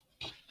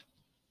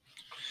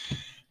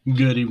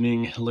Good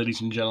evening,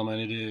 ladies and gentlemen.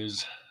 It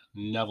is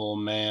Neville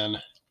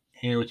Man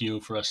here with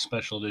you for a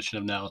special edition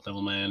of Now with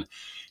Neville Man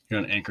here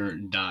on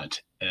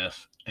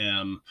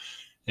Anchor.fm.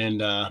 And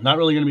not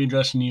really going to be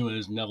addressing you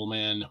as Neville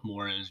Man,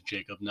 more as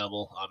Jacob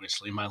Neville,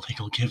 obviously my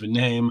legal given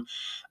name,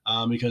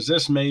 because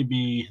this may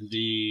be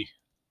the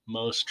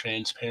most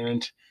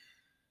transparent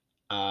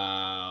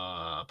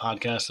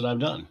podcast that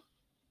I've done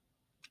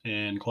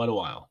in quite a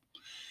while.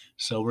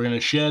 So we're going to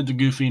shed the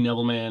goofy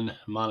Neville Man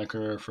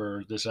moniker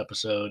for this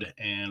episode,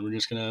 and we're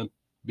just going to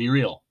be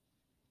real.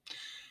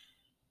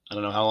 I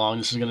don't know how long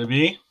this is going to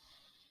be.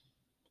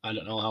 I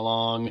don't know how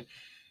long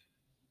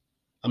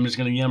I'm just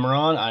going to yammer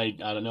on. I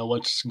don't know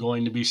what's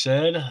going to be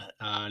said.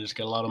 I just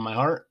got a lot on my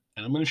heart,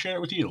 and I'm going to share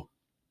it with you.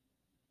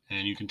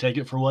 And you can take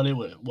it for what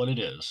it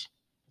is.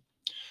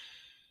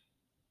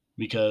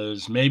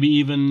 Because maybe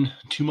even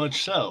too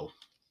much so.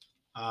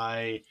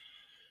 I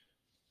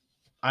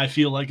I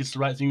feel like it's the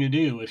right thing to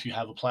do if you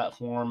have a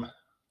platform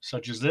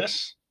such as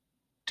this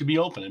to be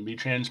open and be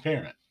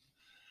transparent.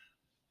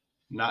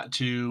 Not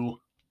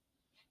to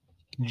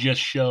just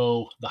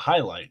show the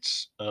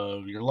highlights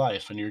of your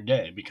life and your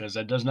day, because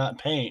that does not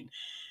paint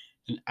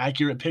an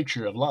accurate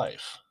picture of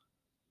life.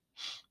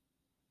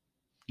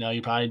 Now,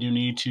 you probably do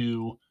need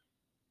to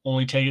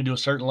only take it to a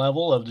certain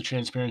level of the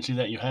transparency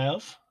that you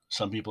have.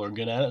 Some people are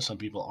good at it, some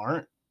people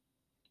aren't.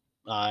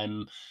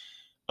 I'm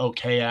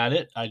okay at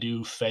it. I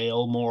do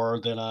fail more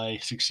than I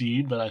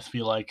succeed, but I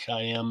feel like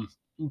I am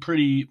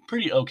pretty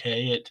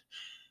okay at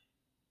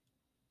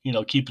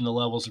keeping the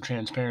levels of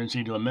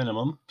transparency to a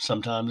minimum.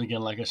 Sometimes,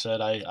 again, like I said,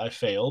 I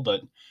fail,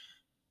 but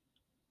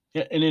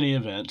in any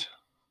event,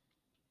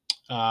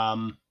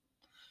 um,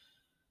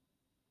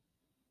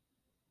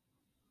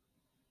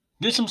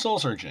 did some soul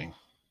searching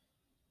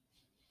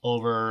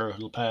over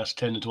the past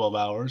 10 to 12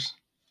 hours.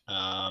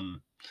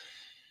 Um,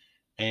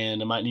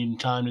 and I might need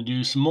time to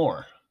do some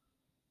more.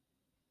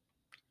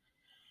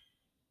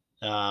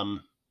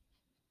 Um,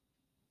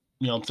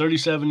 I'm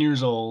 37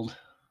 years old,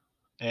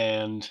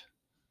 and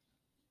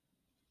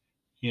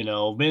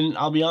I'll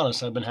be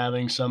honest, I've been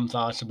having some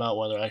thoughts about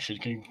whether I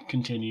should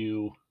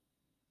continue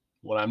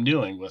what I'm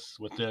doing with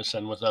this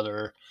and with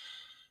other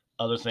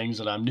things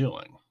that I'm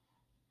doing.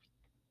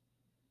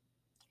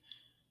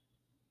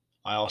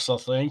 I also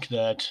think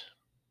that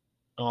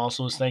I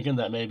also was thinking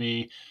that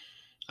maybe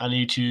I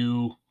need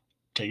to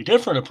take a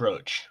different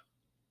approach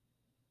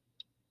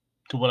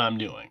to what I'm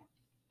doing.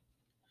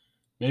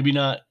 Maybe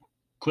not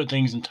quit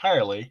things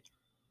entirely,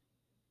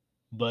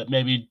 but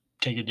maybe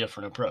take a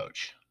different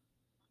approach.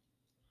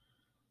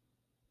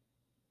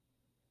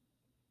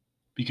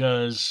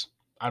 Because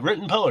I've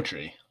written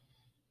poetry.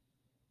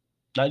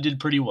 I did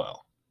pretty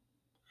well.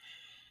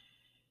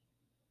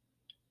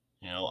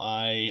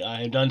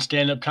 I have done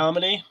stand-up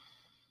comedy.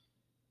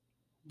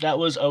 That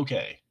was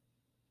okay.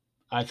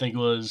 I think it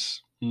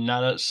was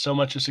not so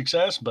much a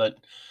success, but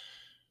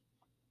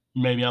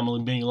maybe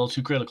I'm being a little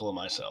too critical of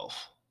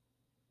myself.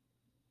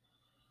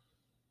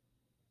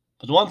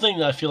 But the one thing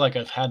that I feel like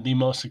I've had the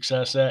most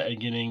success at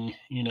getting,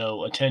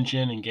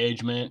 attention,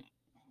 engagement,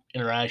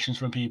 interactions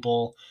from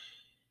people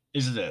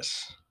is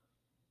this.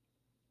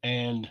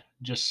 And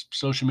just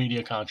social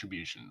media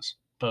contributions,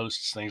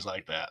 posts, things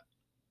like that.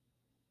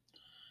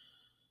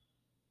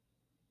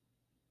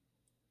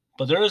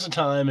 But there is a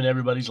time in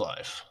everybody's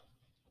life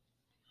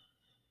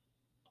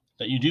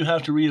that you do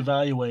have to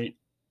reevaluate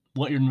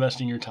what you're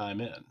investing your time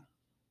in.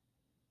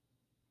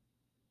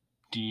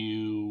 Do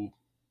you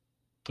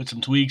put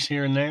some tweaks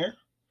here and there?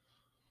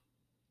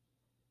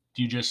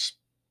 Do you just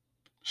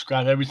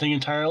scrap everything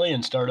entirely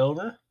and start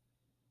over?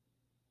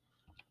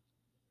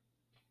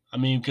 I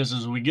mean, because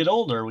as we get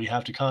older, we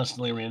have to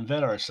constantly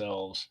reinvent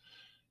ourselves.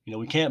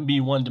 We can't be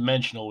one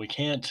dimensional. We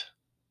can't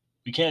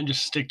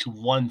just stick to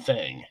one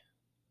thing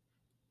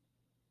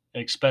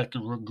and expect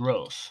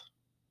growth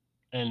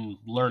and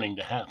learning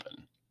to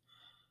happen.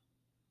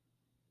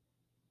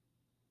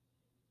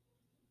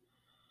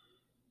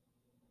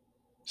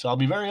 So I'll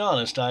be very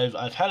honest,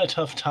 I've had a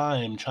tough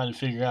time trying to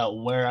figure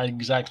out where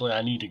exactly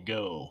I need to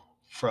go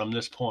from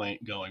this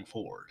point going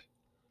forward.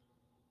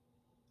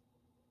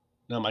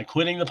 Now, am I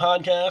quitting the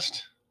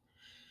podcast?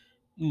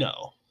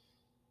 No.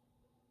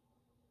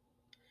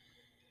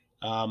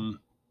 Um,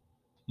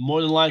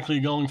 More than likely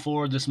going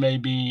forward, this may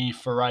be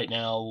for right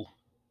now,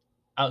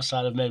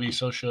 outside of maybe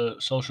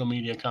social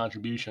media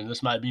contribution.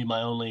 This might be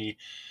my only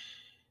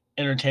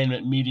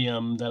entertainment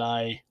medium that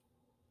I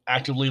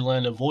actively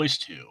lend a voice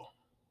to.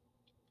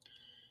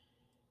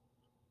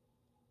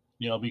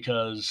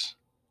 Because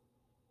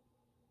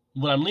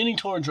what I'm leaning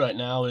towards right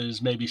now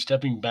is maybe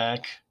stepping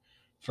back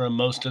from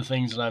most of the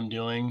things that I'm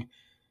doing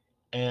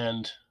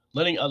and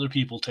letting other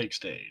people take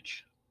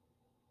stage.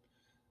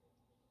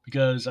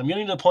 Because I'm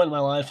getting to a point in my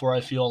life where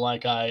I feel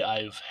like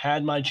I've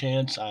had my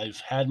chance, I've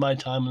had my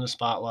time in the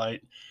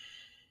spotlight,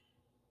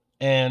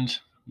 and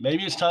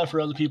maybe it's time for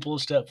other people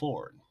to step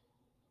forward.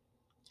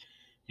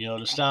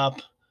 To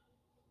stop,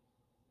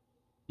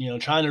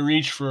 trying to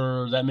reach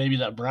for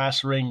that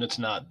brass ring that's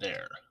not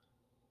there.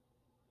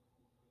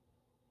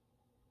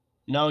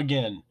 Now,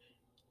 again,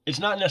 it's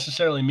not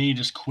necessarily me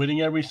just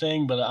quitting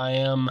everything, but I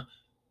am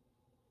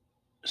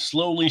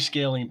slowly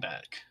scaling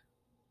back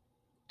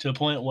to a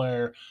point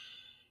where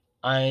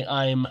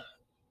I'm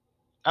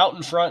out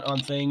in front on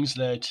things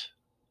that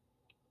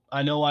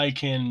I know I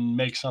can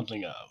make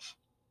something of,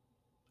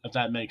 if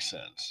that makes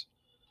sense.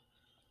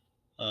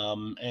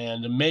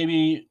 And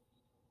maybe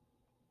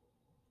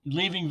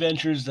leaving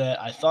ventures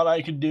that I thought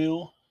I could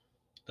do,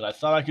 that I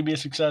thought I could be a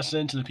success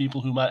in, to the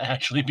people who might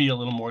actually be a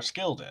little more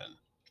skilled in.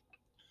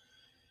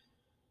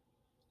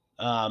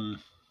 Um,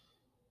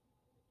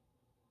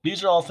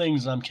 these are all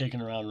things I'm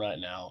kicking around right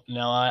now.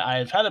 Now,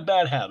 I've had a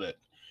bad habit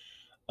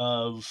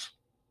of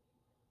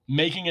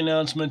making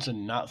announcements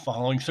and not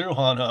following through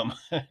on them.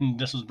 And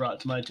this was brought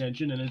to my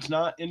attention, and it's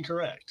not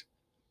incorrect.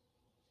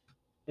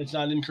 It's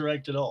not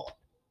incorrect at all.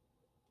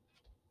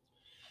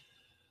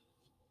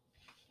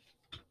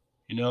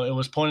 It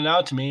was pointed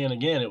out to me, and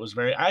again, it was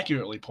very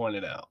accurately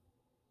pointed out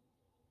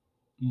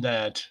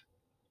that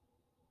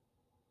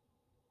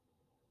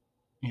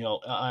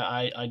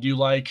I do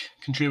like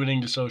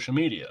contributing to social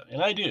media,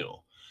 and I do.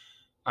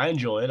 I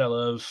enjoy it. I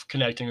love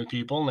connecting with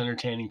people and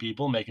entertaining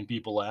people, making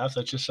people laugh.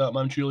 That's just something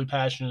I'm truly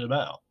passionate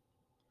about.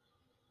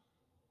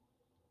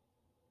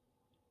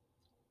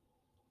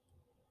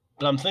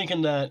 But I'm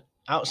thinking that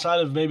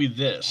outside of maybe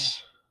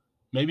this,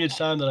 maybe it's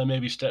time that I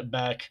maybe step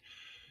back,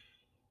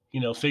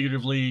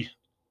 figuratively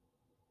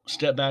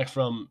step back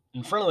from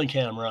in front of the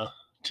camera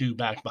to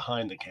back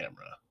behind the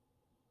camera.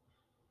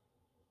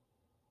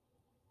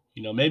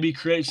 Maybe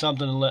create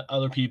something and let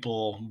other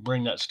people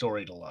bring that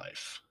story to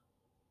life.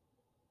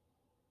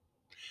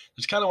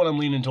 It's kind of what I'm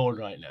leaning toward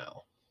right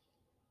now.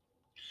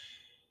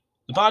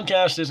 The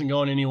podcast isn't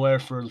going anywhere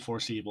for the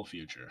foreseeable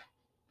future.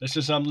 This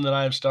is something that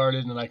I have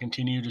started and that I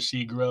continue to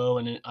see grow,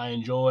 and I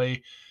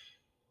enjoy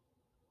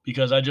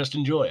because I just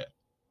enjoy it.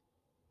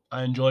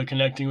 I enjoy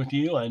connecting with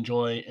you. I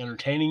enjoy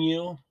entertaining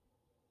you,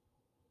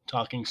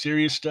 talking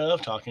serious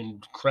stuff,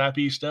 talking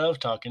crappy stuff,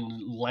 talking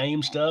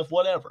lame stuff,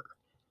 whatever.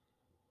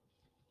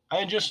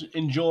 I just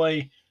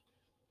enjoy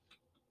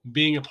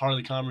being a part of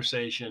the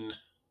conversation,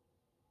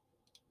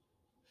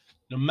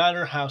 no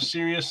matter how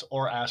serious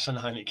or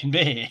asinine it can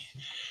be.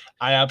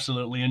 I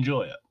absolutely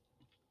enjoy it.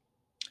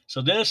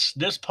 So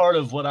this part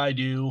of what I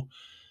do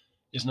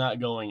is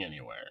not going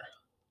anywhere.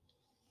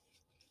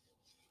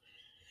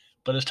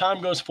 But as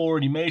time goes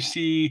forward, you may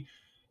see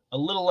a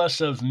little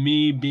less of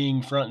me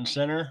being front and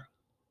center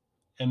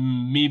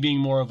and me being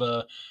more of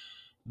a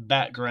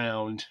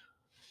background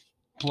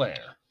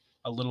player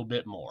a little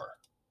bit more.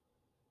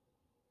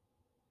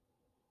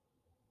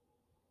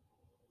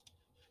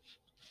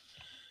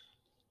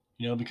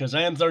 Because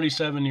I am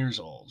 37 years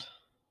old.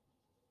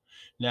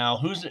 Now,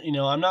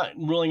 I'm not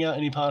ruling out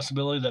any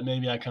possibility that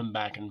maybe I come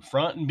back in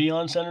front and be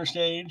on center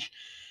stage,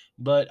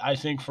 but I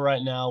think for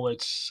right now,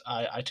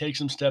 I take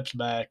some steps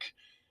back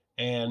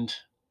and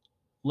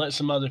let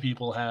some other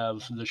people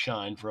have the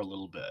shine for a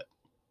little bit.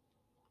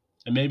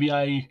 And maybe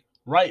I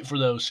write for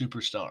those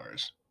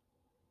superstars,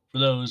 for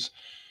those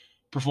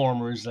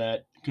performers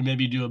that could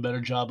maybe do a better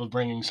job of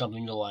bringing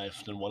something to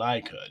life than what I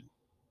could.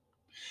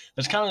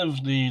 That's kind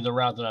of the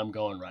route that I'm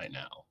going right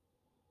now.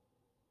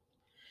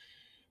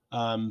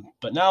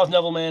 But now with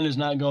Neville Man is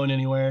not going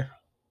anywhere.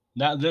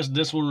 Now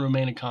this will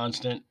remain a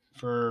constant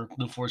for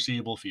the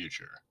foreseeable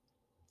future.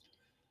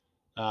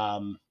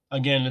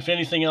 Again, if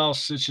anything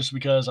else, it's just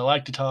because I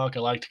like to talk, I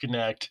like to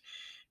connect,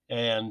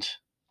 and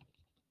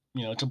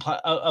it's a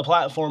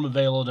platform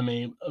available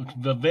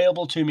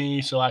to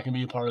me, so I can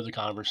be a part of the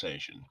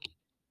conversation.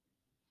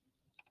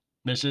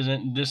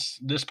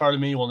 This part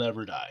of me will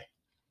never die.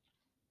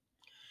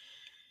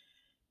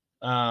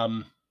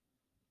 Um,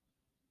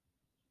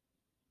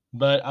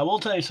 but I will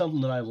tell you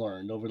something that I've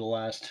learned over the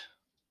last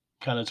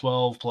kind of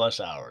 12 plus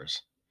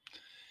hours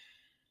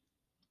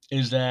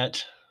is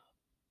that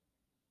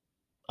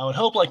I would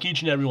hope, like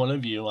each and every one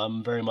of you,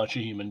 I'm very much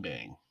a human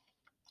being.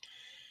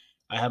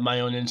 I have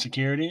my own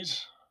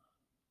insecurities,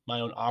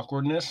 my own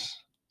awkwardness,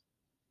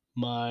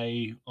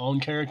 my own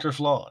character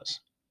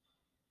flaws.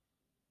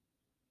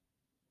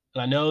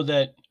 And I know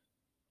that,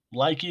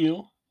 like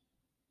you,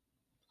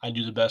 I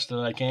do the best that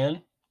I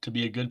can to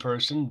be a good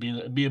person,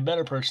 be a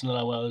better person than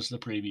I was the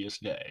previous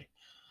day.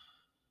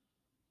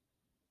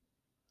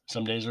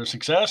 Some days are a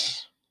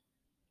success,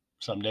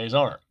 some days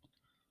aren't.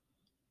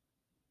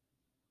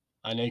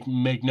 I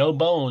make no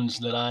bones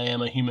that I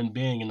am a human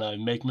being and I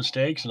make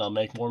mistakes, and I'll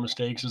make more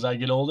mistakes as I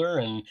get older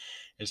and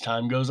as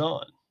time goes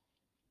on.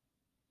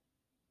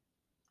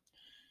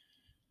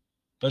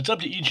 But it's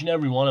up to each and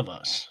every one of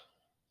us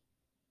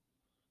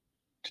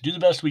to do the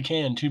best we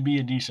can to be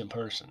a decent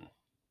person,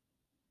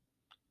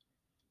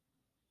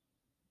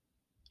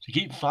 to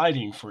keep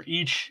fighting for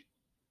each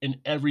and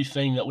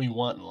everything that we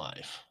want in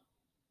life.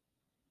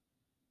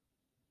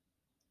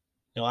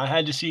 I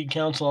had to seek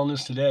counsel on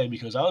this today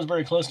because I was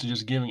very close to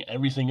just giving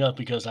everything up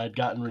because I'd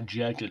gotten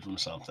rejected from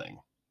something.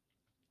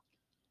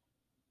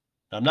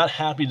 I'm not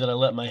happy that I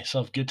let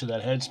myself get to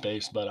that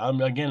headspace, but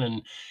I'm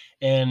again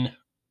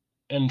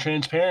in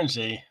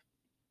transparency.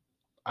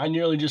 I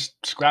nearly just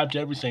scrapped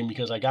everything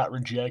because I got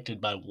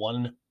rejected by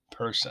one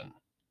person.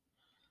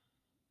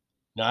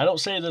 Now, I don't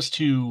say this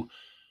to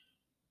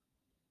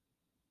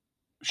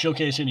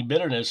showcase any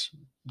bitterness.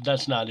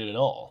 That's not it at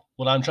all.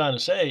 What I'm trying to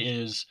say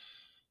is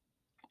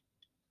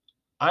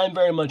I'm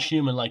very much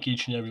human like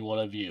each and every one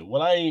of you.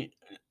 What I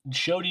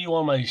show to you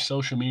on my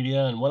social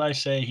media and what I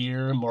say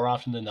here more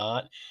often than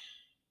not,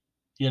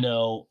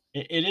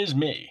 it is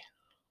me.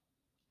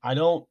 I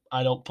don't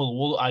pull the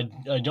wool I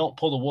don't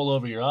pull the wool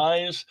over your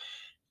eyes.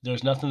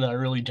 There's nothing that I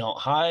really don't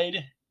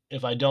hide.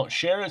 If I don't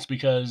share, it's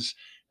because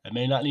it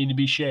may not need to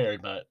be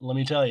shared. But let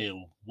me tell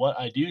you, what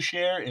I do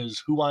share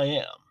is who I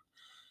am.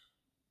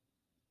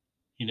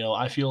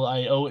 I feel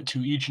I owe it to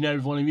each and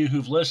every one of you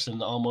who've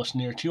listened. Almost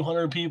near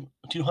 200 people,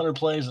 200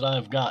 plays that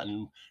I've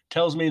gotten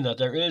tells me that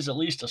there is at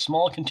least a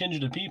small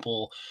contingent of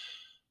people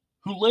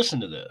who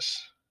listen to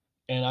this.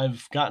 And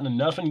I've gotten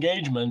enough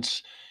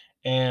engagements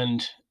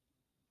and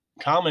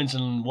comments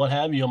and what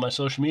have you on my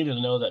social media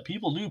to know that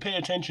people do pay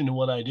attention to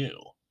what I do.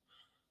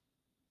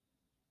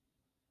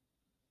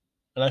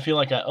 And I feel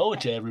like I owe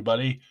it to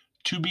everybody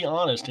to be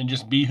honest and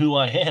just be who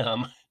I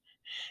am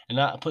and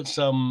not put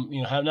some,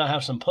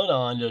 have some put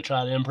on to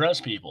try to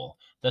impress people.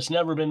 That's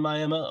never been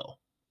my MO.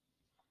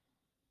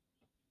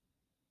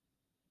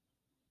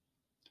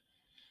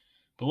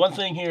 But one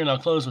thing here, and I'll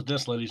close with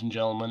this, ladies and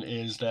gentlemen,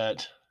 is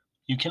that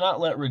you cannot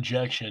let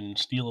rejection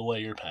steal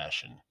away your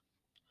passion.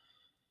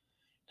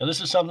 Now,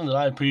 this is something that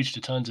I preach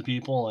to tons of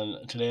people,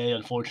 and today,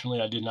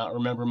 unfortunately, I did not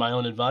remember my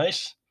own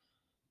advice,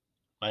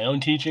 my own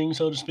teaching,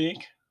 so to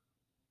speak,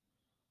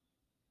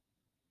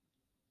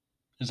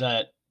 is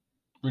that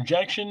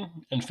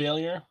rejection and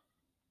failure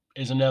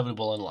is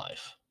inevitable in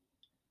life.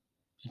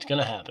 It's going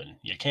to happen.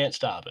 You can't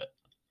stop it.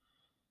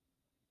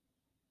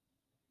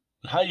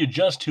 But how you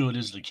adjust to it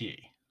is the key.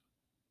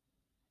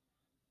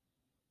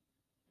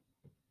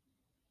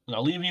 And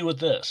I'll leave you with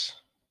this.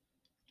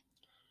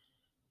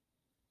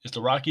 It's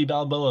the Rocky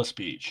Balboa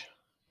speech.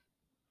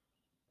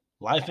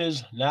 Life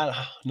is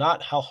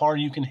not how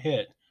hard you can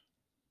hit,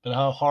 but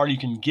how hard you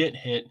can get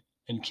hit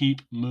and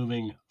keep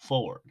moving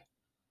forward.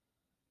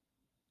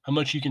 How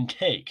much you can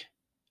take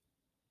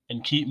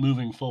and keep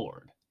moving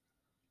forward.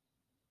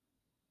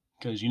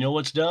 Because you know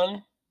what's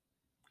done?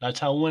 That's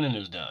how winning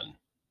is done.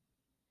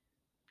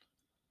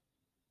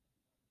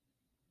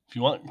 If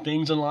you want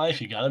things in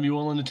life, you got to be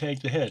willing to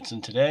take the hits.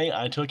 And today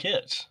I took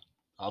hits.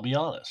 I'll be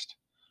honest.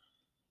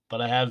 But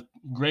I have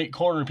great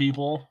corner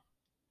people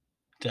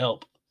to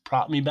help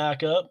prop me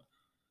back up,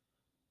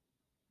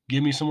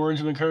 give me some words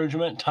of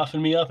encouragement,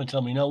 toughen me up, and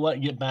tell me, you know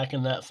what, get back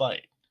in that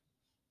fight.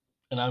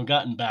 And I've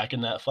gotten back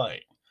in that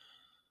fight.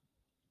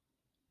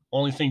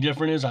 Only thing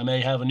different is I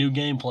may have a new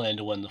game plan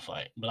to win the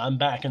fight, but I'm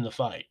back in the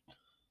fight.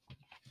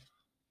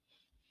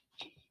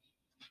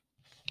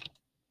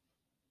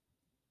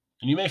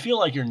 And you may feel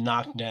like you're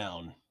knocked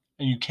down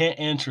and you can't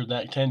answer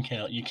that 10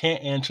 count. You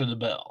can't answer the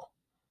bell.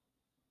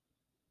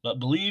 But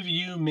believe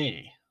you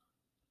me,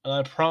 and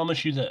I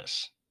promise you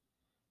this,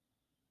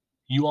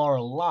 you are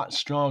a lot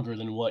stronger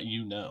than what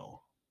you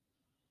know.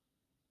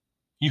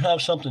 You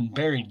have something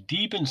buried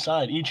deep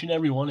inside each and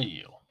every one of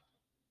you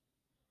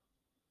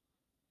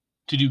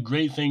to do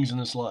great things in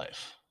this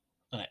life.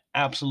 And I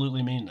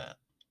absolutely mean that.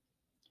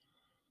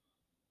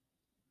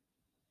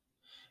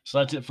 So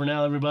that's it for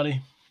now,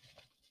 everybody.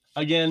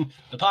 Again,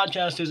 the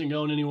podcast isn't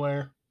going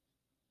anywhere.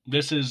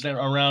 This is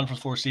around for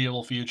the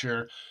foreseeable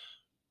future.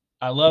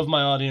 I love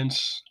my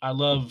audience. I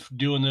love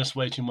doing this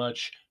way too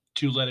much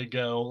to let it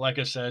go. Like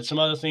I said, some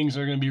other things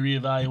are going to be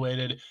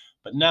reevaluated,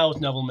 but Now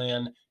with Neville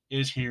Man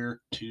is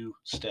here to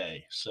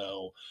stay.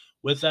 So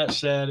with that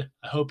said,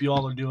 I hope you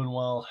all are doing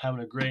well,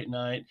 having a great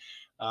night.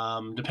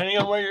 Depending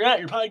on where you're at,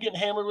 you're probably getting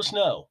hammered with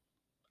snow.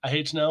 I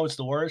hate snow. It's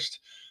the worst.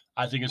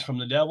 I think it's from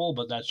the devil,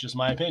 but that's just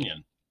my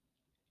opinion.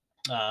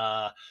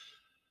 I'll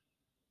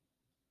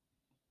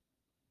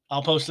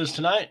post this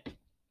tonight.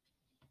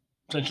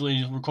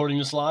 Essentially recording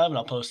this live, and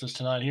I'll post this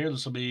tonight here.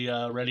 This will be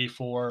ready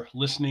for your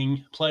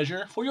listening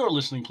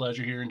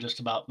pleasure here in just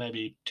about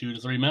maybe 2 to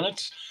 3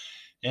 minutes.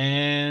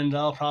 And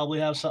I'll probably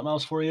have something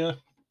else for you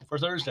for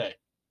Thursday.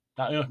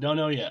 Don't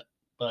know yet,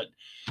 but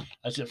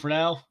that's it for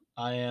now.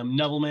 I am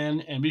Neville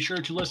Man, and be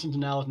sure to listen to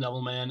Now with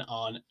Neville Man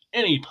on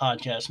any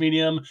podcast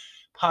medium,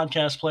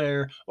 podcast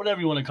player, whatever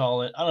you want to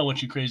call it. I don't know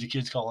what you crazy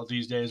kids call it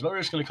these days, but we're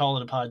just going to call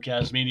it a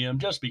podcast medium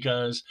just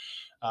because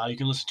you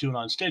can listen to it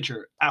on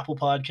Stitcher, Apple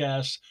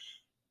Podcasts,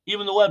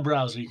 even the web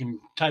browser. You can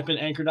type in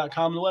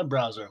anchor.com in the web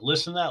browser.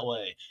 Listen that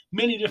way.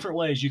 Many different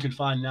ways you can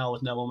find Now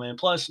with Neville Man,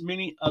 plus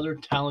many other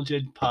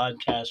talented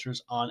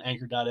podcasters on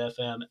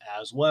anchor.fm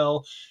as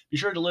well. Be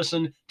sure to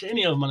listen to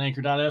any of them on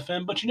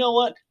anchor.fm, but you know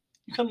what?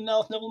 You come to Now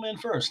with Neville Man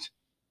first.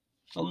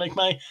 They'll make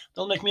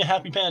me a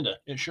happy panda.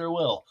 It sure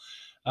will.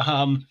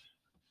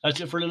 That's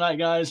it for tonight,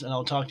 guys, and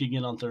I'll talk to you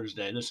again on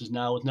Thursday. This is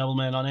Now with Neville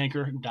Man on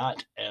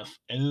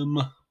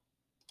anchor.fm.